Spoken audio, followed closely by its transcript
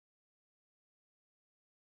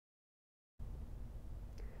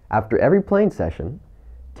After every playing session,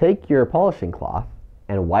 take your polishing cloth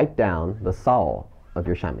and wipe down the sole of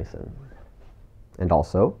your shamisen, and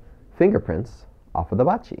also fingerprints off of the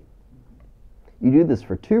bachi. You do this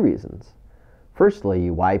for two reasons. Firstly,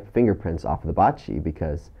 you wipe fingerprints off of the bachi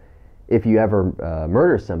because if you ever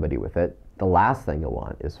murder somebody with it, the last thing you'll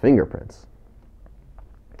want is fingerprints.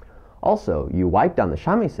 Also, you wipe down the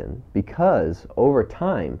shamisen because over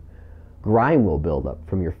time, grime will build up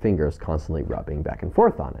from your fingers constantly rubbing back and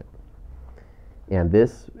forth on it. And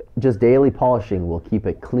this, just daily polishing, will keep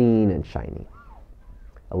it clean and shiny.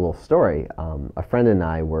 A little story, a friend and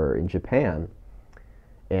I were in Japan,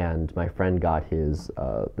 and my friend got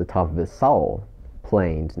the top of his sole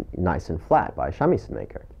planed nice and flat by a shamisen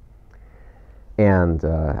maker. And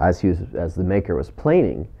as the maker was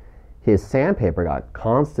planing, his sandpaper got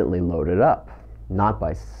constantly loaded up, not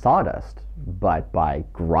by sawdust, but by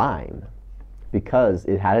grime, because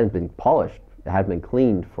it hadn't been polished, it hadn't been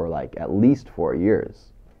cleaned for like at least 4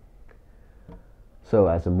 years. So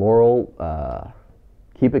as a moral,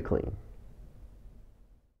 keep it clean.